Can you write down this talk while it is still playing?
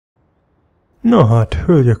Na hát,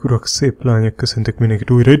 hölgyek, urak, szép lányok, köszöntök mindenkit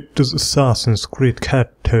újra itt az Assassin's Creed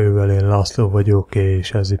 2-vel, én László vagyok,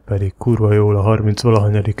 és ez itt pedig kurva jól a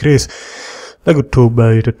 30-valahanyadik rész. Legutóbb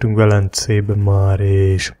eljutottunk Velencébe már,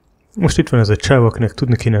 és most itt van ez a csáv, akinek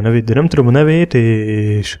tudni kéne a nevét, de nem tudom a nevét,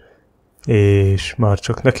 és már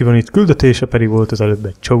csak neki van itt küldetése, pedig volt az előbb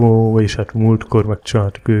egy csomó, és hát múltkor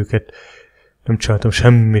megcsináltuk őket. Nem csináltam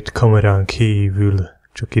semmit kamerán kívül,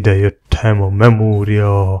 csak ide jöttem a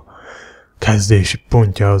memória kezdési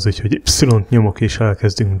pontjához, úgyhogy Y-t nyomok és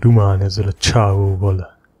elkezdünk dumálni ezzel a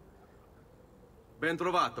csávóval.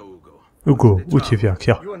 Ugo, úgy hívják,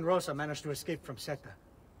 ja. You and Rosa managed to escape from Seta,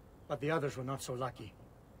 but the others were not so lucky.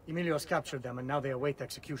 Emilio's captured them and now they await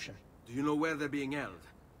execution. Do you know where they're being held?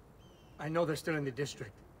 I know they're still in the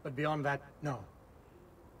district, but beyond that, no.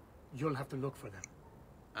 You'll have to look for them.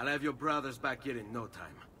 I'll have your brothers back here in no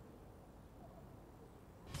time.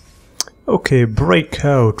 Okay, break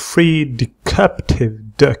out, free the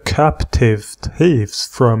captive thieves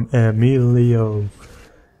from Emilio.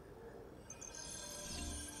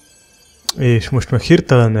 És most meg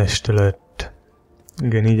hirtelen este lett.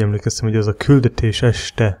 Igen, így emlékeztem, hogy az a küldetés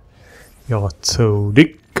este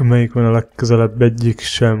játszódik. Melyik van a legközelebb, egyik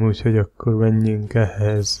sem, úgyhogy akkor menjünk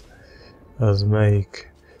ehhez. Az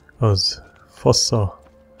melyik? Az fasza.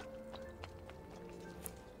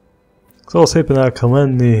 Szóval szépen el kell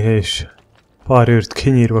menni, és pár őrt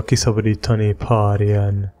kinyírva kiszabadítani pár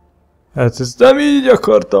ilyen. Ezt nem így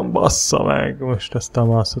akartam, bassza meg! Most aztán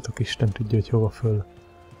mászatok, Isten tudja, hogy hova föl.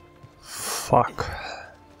 Fuck.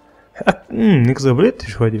 Hát, igazából itt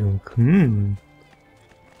is vagyunk.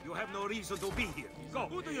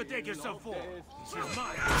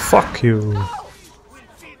 Fuck you.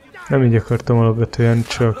 Nem így akartam alapvetően,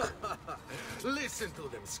 csak...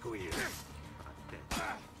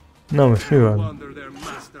 Na most mi van?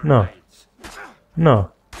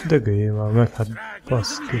 Na, dögöljél már meg, hát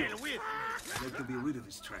baszki.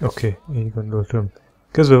 Oké, így gondoltam.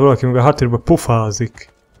 Közben valaki meg a háttérbe pofázik.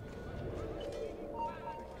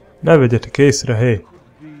 Ne vegyetek észre, hé!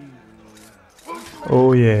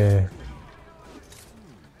 Oh yeah!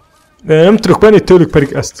 De nem tudok menni tőlük,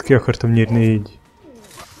 pedig ezt ki akartam nyírni így.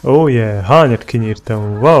 Oh yeah, hányat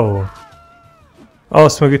kinyírtam, wow!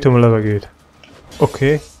 Azt megütöm a levegőt.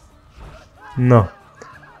 Oké. Na.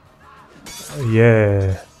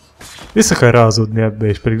 Yeah. Vissza kell rázódni ebbe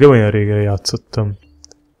is, pedig nem olyan régen játszottam.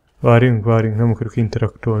 Várjunk, nem akarok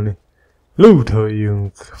interaktolni.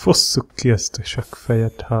 Lootoljunk. Fosszuk ki ezt a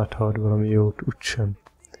sakfejet, hát valami jót, úgysem.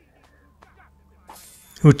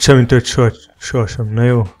 Úgysem, mint őt sohasem. Na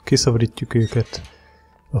jó, kiszabadítjuk őket.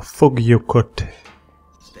 A foglyokat.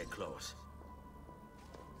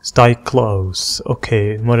 Stay close.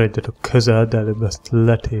 Oké, maradjatok közel, de előbb ezt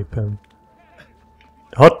letépem.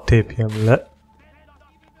 Hadd tépjem le.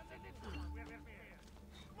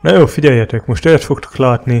 Na jó, figyeljetek, most olyat fogtok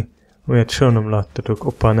látni, olyat soha nem láttatok.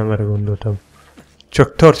 Oppá, nem erre gondoltam.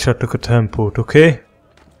 Csak tartsátok a tempót, oké?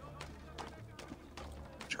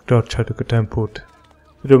 Csak tartsátok a tempót.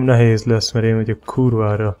 Tudom, nehéz lesz, mert én vagyok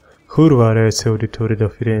kurvára Ezio Auditore da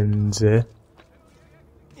Firenze.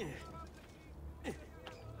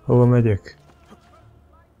 Hova megyek?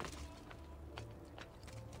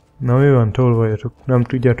 Na mi van, tolvajatok? Nem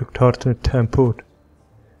tudjátok tartani a tempót?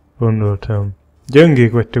 Gondoltam.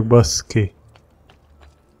 Gyöngék vagytok, baszki.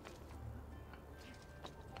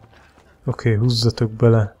 Oké, húzzatok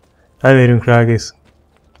bele. Elérünk rá egész.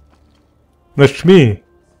 Most mi?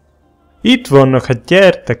 Itt vannak, hát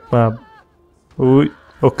gyertek már. Úgy,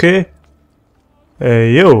 oké.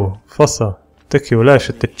 Jó, fasza. Tök jó,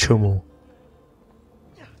 leesett egy csomó.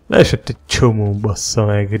 Leesett egy csomó, bassza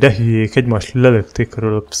meg, de hülyék, egymást lelökték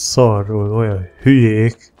arról a szarról, olyan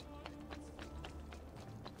hülyék.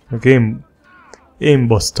 Meg én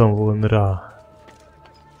basztam volna rá.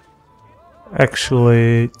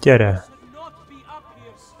 Actually, gyere.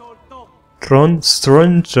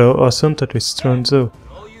 Stronzo? Azt mondtad, hogy Stronzo?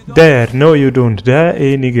 There, no you don't, de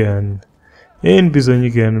én igen. Én bizony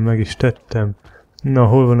igen, meg is tettem. Na,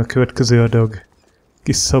 hol van a következő adag?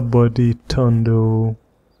 Kiszabadítandó.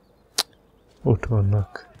 Ott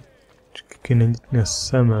vannak. Csak ki kéne nyitni a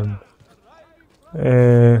szemem.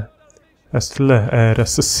 Ezt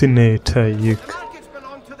assassinate-eljük.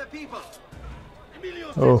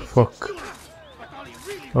 Oh fuck.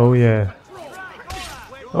 Oh yeah.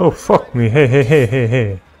 Oh fuck me,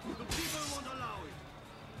 hey.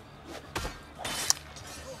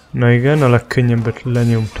 Na igen, a legkönnyebbet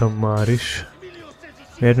lenyomtam már is.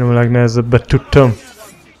 Miért nem a legnehezebbet tudtam?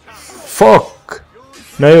 Fuck!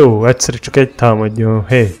 Na jó, egyszerű csak egy támadjon,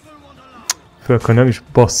 hé! Föl akkor nem is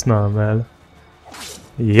basznám el.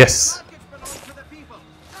 Yes!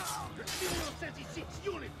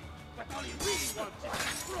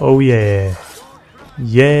 Oh yeah!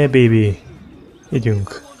 Yeah, baby!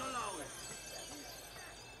 Igyünk.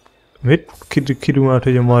 Mit? Kidumált,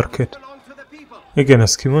 hogy a market? Igen,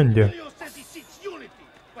 ezt ki mondja?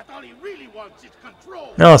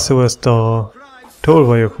 Na, szóval ezt a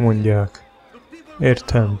tolvajok mondják.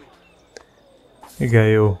 Értem. Igen,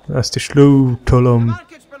 jó. Ezt is lútolom.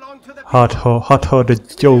 Hát ha a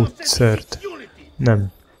gyógyszert.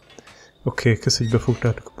 Nem. Oké, köszönjük, hogy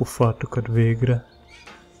befogtátok a pofátokat végre.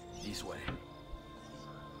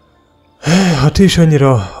 Ha ti is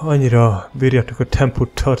annyira bírjátok a tempót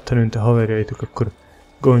tartani, mint a haverjaitok, akkor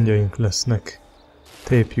gondjaink lesznek.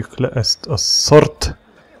 Tépjük le ezt a szart,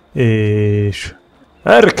 és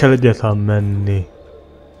erre kell egyáltalán menni.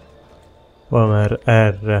 Valamer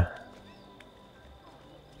erre.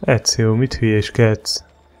 Ezio, mit hülyéskedsz?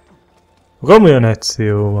 Komolyan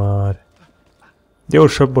Ezio már.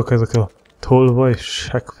 Gyorsabbak ezek a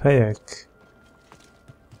tolvajságfejek.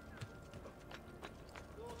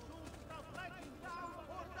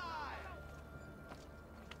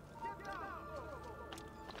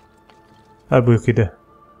 Elbújjuk ide.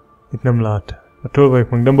 Itt nem lát. A tolvajok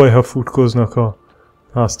meg nem baj, ha futkoznak a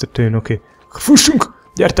háztetőn, oké. Fussunk!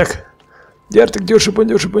 Gyertek! Gyertek gyorsabban,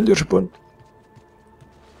 gyorsabban, gyorsabban!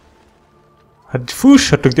 Hát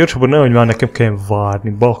fussatok gyorsabban, nehogy már nekem kelljen várni,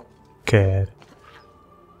 bakker!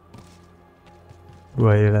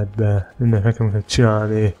 Buha életbe, mindent nekem kell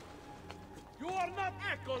csinálni.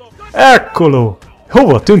 Ekkoló!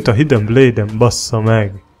 Hova tűnt a Hidden Blade-em, bassza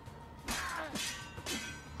meg?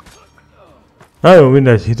 Na jó,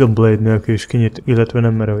 mindegy, Hidden Blade nélkül is kinyit, illetve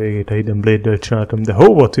nem, mert a végét a Hidden Blade-del csináltam, de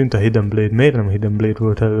hova tűnt a Hidden Blade? Miért nem a Hidden Blade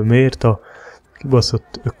volt elő? Miért a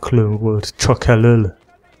kibaszott öklöm volt csak elől?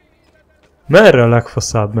 Merre a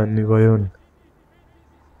legfaszább menni vajon?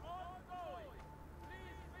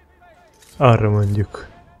 Arra mondjuk.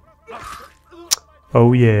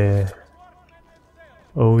 Oh yeah.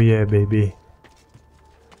 Oh yeah, baby.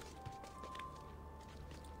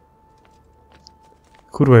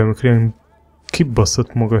 Kurva jó, amikor ilyen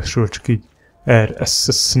kibaszott magasról csak így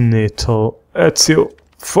assassinate-a Ezio.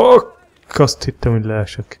 Fuck! Azt hittem, hogy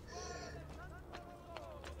leesek.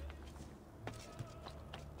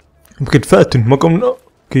 Amikor feltűnt magamnak,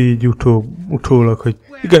 így utólag, hogy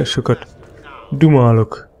igen sokat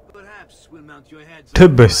dumálok.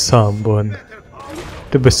 Többes számban.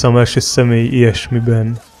 Többes szám első személy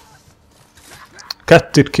ilyesmiben.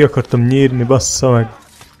 Kettőt ki akartam nyírni, bassza meg.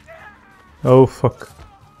 Oh fuck.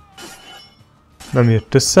 Nem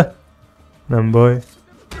jött össze? Nem baj.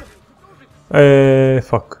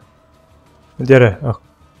 Fuck. Gyere, a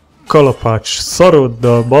kalapács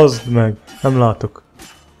szaroddal, bazd meg. Nem látok.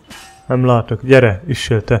 Nem látok. Gyere,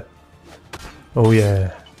 üssél te. Oh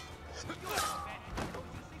yeah.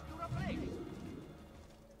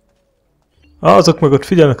 Azok meg ott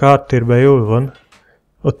figyelnek a háttérben, jól van.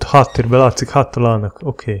 Ott háttérben látszik, háttalálnak.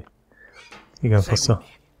 Oké. Igen, fasza.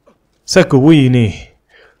 Seguini.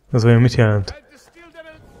 Az olyan mit jelent?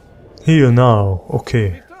 Heal now.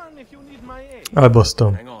 Oké.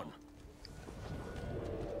 Elbasztom.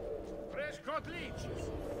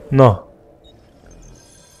 Na.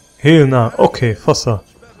 Heal now. Oké, fasza.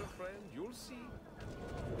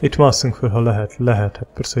 Itt mászunk föl, ha lehet. Lehet, hát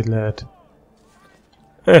persze, hogy lehet.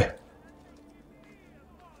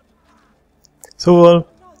 Szóval,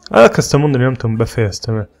 elkezdtem mondani, nem tudom,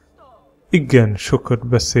 befejeztem-e. Igen, sokat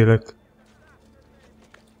beszélek.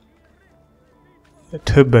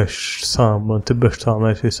 Többes számban, többes szám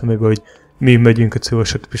első szemében, hogy mi megyünk a célba,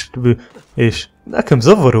 stb. És nekem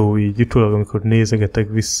zavaró így utólag, amikor nézegetek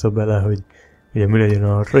vissza bele, hogy ugye mi legyen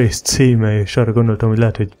a rész címe, és arra gondoltam, hogy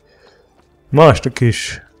lehet, hogy másnak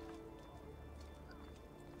is.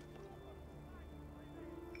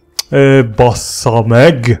 Bassza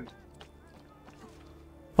meg!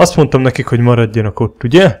 Azt mondtam nekik, hogy maradjanak ott,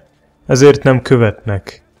 ugye? Ezért nem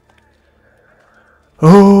követnek.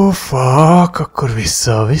 Oh, fuck, akkor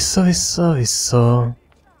vissza.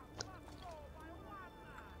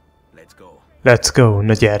 Let's go,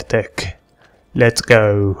 na gyertek. Let's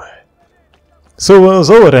go. Szóval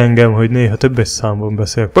zavar engem, hogy néha többes számban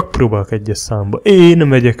beszélek, megpróbálok egyes számba. Én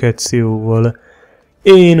megyek Ezioval.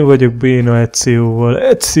 Én vagyok béna Ezioval.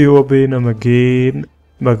 Ezio a béna, meg én.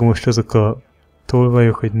 Meg most azok a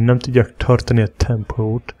tolvajok, hogy nem tudják tartani a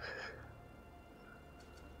tempót.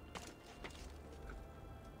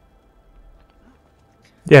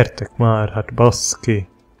 Gyertek már, hát baszki.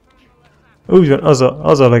 Úgy van,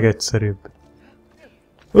 az a legegyszerűbb.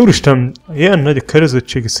 Úristen, ilyen nagy a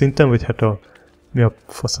körözöttségi szinten, vagy hát a... Mi a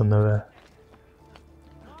fasz a neve?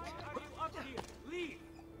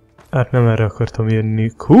 Hát nem erre akartam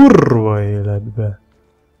jönni. Kurva életbe.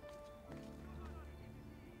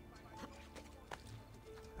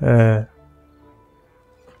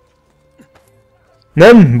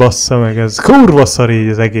 Nem bassza meg ez. Kurva szar így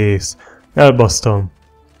az egész. Elbasztam.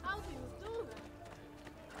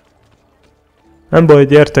 Nem baj,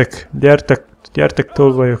 gyertek, gyertek, gyertek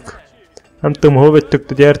tolvajok. Nem tudom, hol vagytok,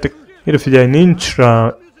 de gyertek. Ide figyelj, nincs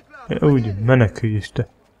rá. Úgy, menekülj is te.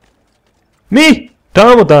 Mi?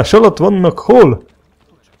 Támadás alatt vannak hol?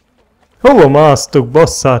 Hova másztok,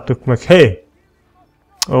 basszátok meg, hé!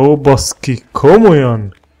 Ó, baszki,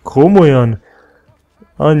 komolyan, komolyan.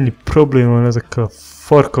 Annyi probléma van ezekkel a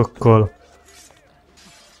farkakkal.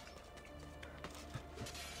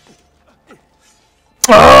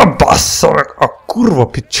 Bassza meg a kurva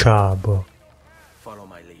picsába.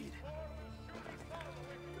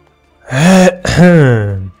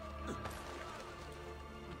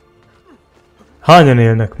 Hányan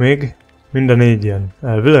élnek még? Minden négyen,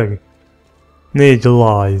 elvileg? 4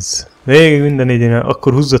 lies. Végig minden négyen,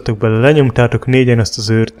 akkor húzzatok bele, lenyomtátok négyen ezt az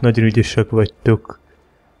őrt, nagyon ügyesek vagytok.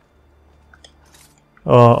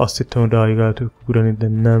 Azt hittem odáig álltok ugrani, de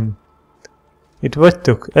nem. Itt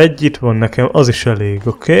vagytok? Egy itt van nekem, az is elég,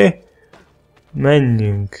 oké? Okay?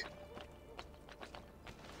 Menjünk.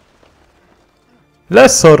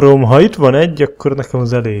 Leszarom, ha itt van egy, akkor nekem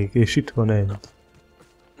az elég, és itt van egy.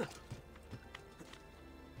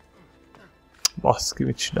 Baszki,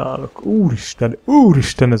 mit csinálok? Úristen,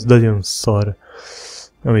 úristen, ez nagyon szar,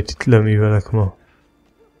 amit itt leművelek ma.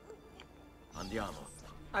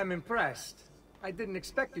 I'm impressed. I didn't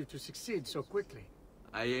expect you to succeed so quickly.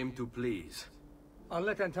 I aim to please. I'll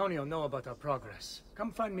let Antonio know about our progress.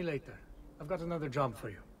 Come find me later. I've got another job for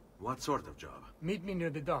you. What sort of job? Meet me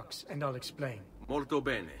near the docks and I'll explain. Molto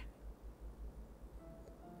bene.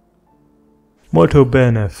 Molto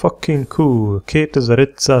bene, fucking cool,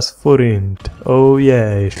 2500 forint, oh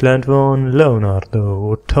yeah, és lent van Leonardo,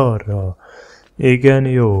 ott arra. Igen,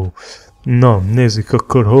 jó. Na, nézzük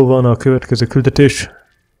akkor, hol van a következő küldetés.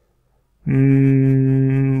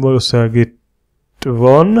 Valószínűleg itt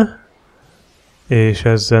van, és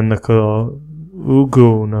ez ennek a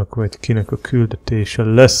Ugónak, vagy kinek a küldetése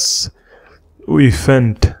lesz.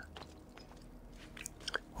 Újfent.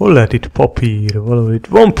 Hol lehet itt papír? Valahol itt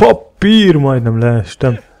van papír! Majdnem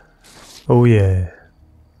leestem. Oh yeah.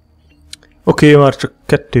 Oké, már csak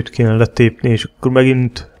 2 kéne letépni, és akkor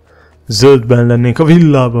megint zöldben lennénk. A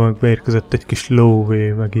villába meg beérkezett egy kis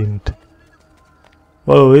lóvé megint.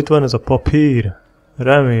 Valahol itt van ez a papír?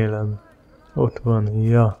 Remélem. Ott van,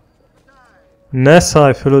 ja. Ne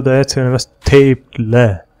szállj fel oda, egyszerűen ezt tépd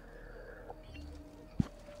le.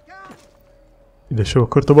 Ide sem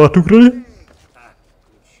akartam átugrani.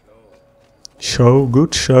 Show,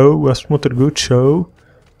 good show, azt mondtad good show.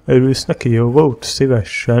 Örülsz neki, jó volt,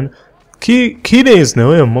 szívesen. Ki nézne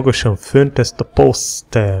olyan magasan fönt ezt a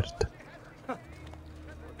posztert?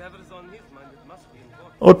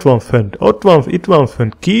 Ott van fönt, itt van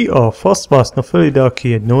fönt. Ki a fasz mászna föl ide,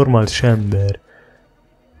 aki egy normális ember?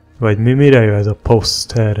 Vagy mire jó ez a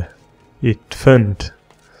poszter? Itt fönt.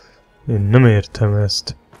 Én nem értem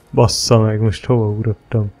ezt. Bassza meg, most hova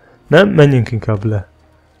ugrottam? Nem, menjünk inkább le.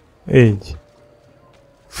 Így.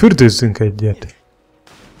 Fürdőzzünk egyet.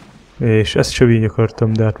 És ezt sem így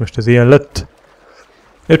akartam, de hát most ez ilyen lett.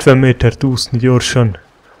 50 métert úszni gyorsan.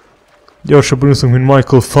 Gyorsabban úszunk, mint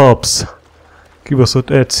Michael Phelps. Kibaszott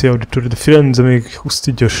Ezio Auditore da Firenze, még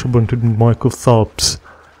 20 gyorsabban tud, mint Michael Phelps.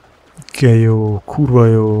 Igen jó, kurva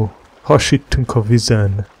jó. Hasítunk a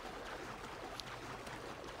vizen.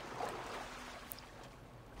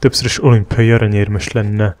 Többszörös olimpiai aranyérmes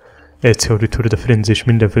lenne Ezio Auditore da Firenze és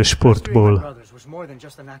mindenféle sportból.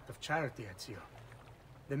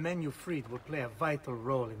 The men you freed will play a vital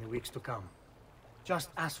role in the weeks to come. Just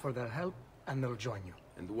ask for their help and they'll join you.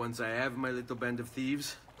 And once I have my little band of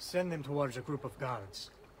thieves? Send them towards a group of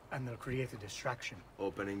guards and they'll create a distraction.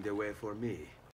 Opening the way for me.